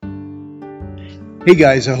Hey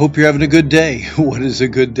guys, I hope you're having a good day. What is a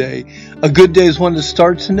good day? A good day is one that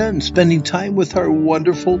starts and ends spending time with our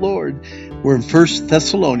wonderful Lord. We're in First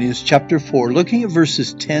Thessalonians chapter 4, looking at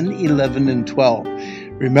verses 10, 11, and 12.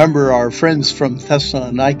 Remember, our friends from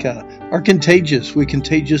Thessalonica are contagious with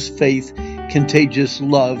contagious faith, contagious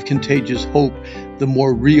love, contagious hope. The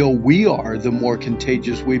more real we are, the more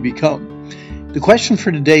contagious we become. The question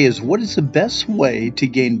for today is, what is the best way to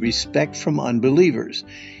gain respect from unbelievers?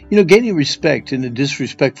 Gaining respect in a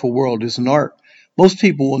disrespectful world is an art. Most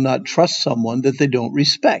people will not trust someone that they don't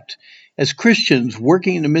respect. As Christians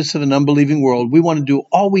working in the midst of an unbelieving world, we want to do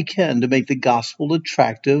all we can to make the gospel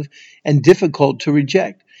attractive and difficult to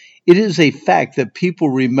reject. It is a fact that people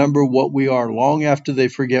remember what we are long after they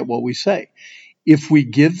forget what we say. If we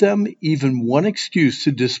give them even one excuse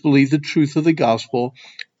to disbelieve the truth of the gospel,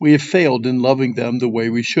 we have failed in loving them the way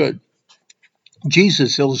we should.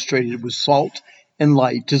 Jesus illustrated with salt and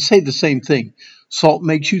light to say the same thing. Salt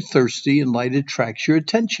makes you thirsty and light attracts your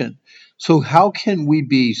attention. So how can we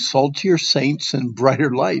be saltier saints and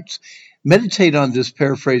brighter lights? Meditate on this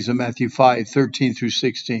paraphrase of Matthew 5:13 through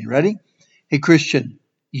 16. Ready? Hey Christian,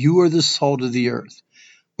 you are the salt of the earth.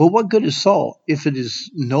 But what good is salt if it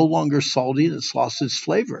is no longer salty and it's lost its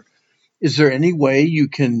flavor? Is there any way you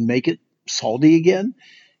can make it salty again?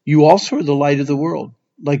 You also are the light of the world.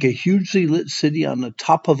 Like a hugely lit city on the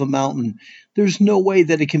top of a mountain, there's no way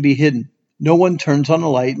that it can be hidden. No one turns on a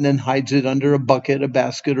light and then hides it under a bucket, a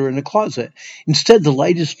basket, or in a closet. Instead, the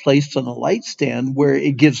light is placed on a light stand where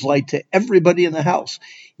it gives light to everybody in the house.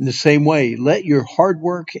 In the same way, let your hard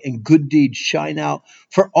work and good deeds shine out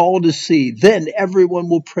for all to see. Then everyone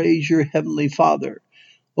will praise your heavenly Father.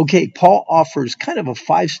 Okay, Paul offers kind of a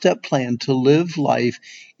 5-step plan to live life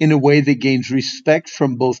in a way that gains respect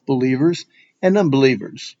from both believers and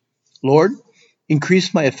unbelievers. Lord,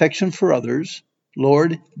 increase my affection for others.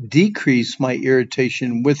 Lord, decrease my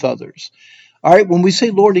irritation with others. All right, when we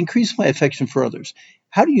say, Lord, increase my affection for others,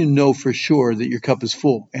 how do you know for sure that your cup is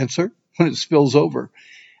full? Answer, when it spills over.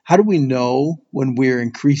 How do we know when we're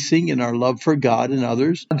increasing in our love for God and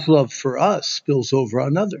others? God's love for us spills over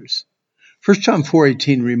on others. 1 John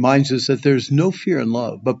 4:18 reminds us that there's no fear in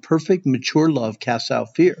love, but perfect, mature love casts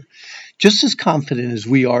out fear. Just as confident as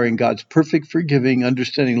we are in God's perfect, forgiving,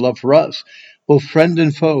 understanding love for us, both friend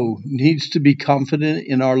and foe needs to be confident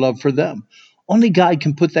in our love for them. Only God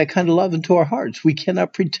can put that kind of love into our hearts. We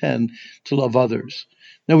cannot pretend to love others.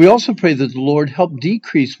 Now, we also pray that the Lord help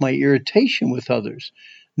decrease my irritation with others.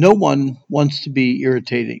 No one wants to be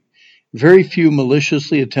irritating. Very few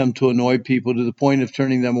maliciously attempt to annoy people to the point of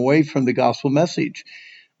turning them away from the gospel message.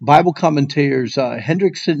 Bible commentators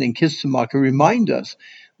Hendrickson and Kistenmacher remind us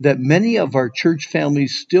that many of our church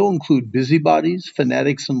families still include busybodies,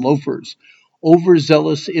 fanatics, and loafers.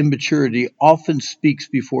 Overzealous immaturity often speaks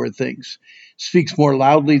before it thinks, speaks more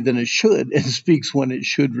loudly than it should, and speaks when it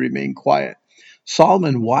should remain quiet.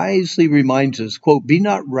 Solomon wisely reminds us, quote, "Be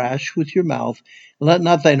not rash with your mouth, and let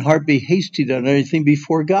not thine heart be hasty to utter anything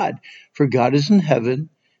before God. For God is in heaven,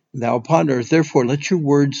 and thou upon earth. Therefore, let your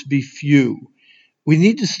words be few." We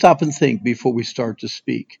need to stop and think before we start to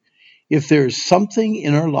speak. If there is something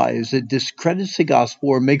in our lives that discredits the gospel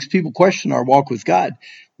or makes people question our walk with God,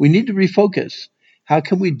 we need to refocus. How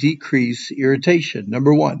can we decrease irritation?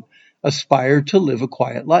 Number one, aspire to live a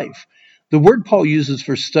quiet life. The word Paul uses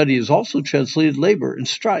for study is also translated labor and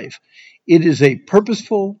strive. It is a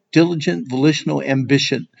purposeful, diligent, volitional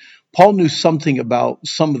ambition. Paul knew something about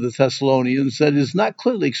some of the Thessalonians that is not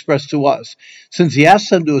clearly expressed to us. Since he asked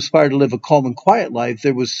them to aspire to live a calm and quiet life,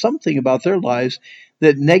 there was something about their lives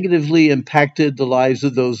that negatively impacted the lives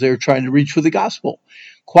of those they were trying to reach with the gospel.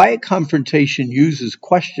 Quiet confrontation uses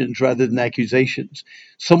questions rather than accusations.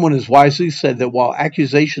 Someone has wisely said that while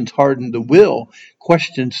accusations harden the will,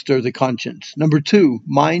 questions stir the conscience. Number two,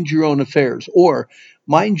 mind your own affairs, or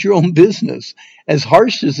mind your own business. As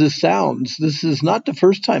harsh as this sounds, this is not the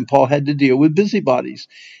first time Paul had to deal with busybodies.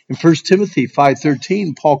 In 1 Timothy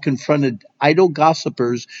 5:13, Paul confronted idle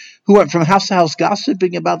gossipers who went from house to house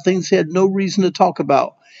gossiping about things they had no reason to talk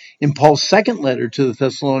about. In Paul's second letter to the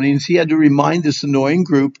Thessalonians, he had to remind this annoying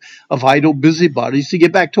group of idle busybodies to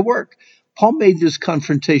get back to work. Paul made this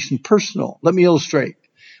confrontation personal. Let me illustrate.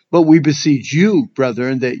 But we beseech you,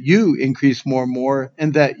 brethren, that you increase more and more,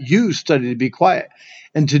 and that you study to be quiet,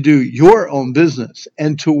 and to do your own business,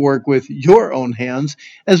 and to work with your own hands,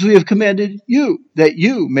 as we have commanded you, that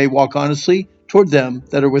you may walk honestly toward them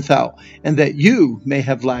that are without, and that you may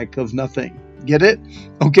have lack of nothing. Get it?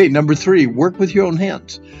 Okay, number three, work with your own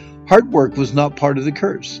hands. Hard work was not part of the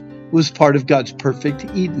curse. It was part of God's perfect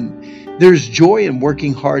Eden. There's joy in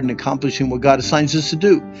working hard and accomplishing what God assigns us to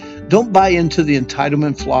do. Don't buy into the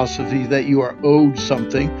entitlement philosophy that you are owed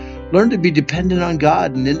something. Learn to be dependent on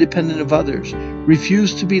God and independent of others.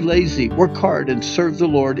 Refuse to be lazy. Work hard and serve the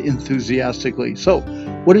Lord enthusiastically. So,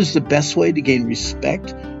 what is the best way to gain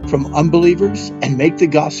respect from unbelievers and make the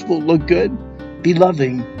gospel look good? Be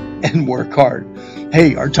loving and work hard.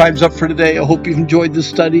 Hey, our time's up for today. I hope you've enjoyed the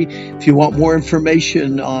study. If you want more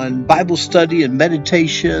information on Bible study and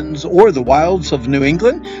meditations or the wilds of New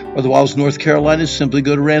England or the wilds of North Carolina, simply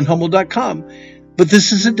go to randhummel.com. But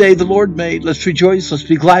this is a day the Lord made. Let's rejoice. Let's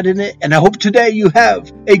be glad in it. And I hope today you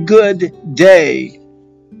have a good day.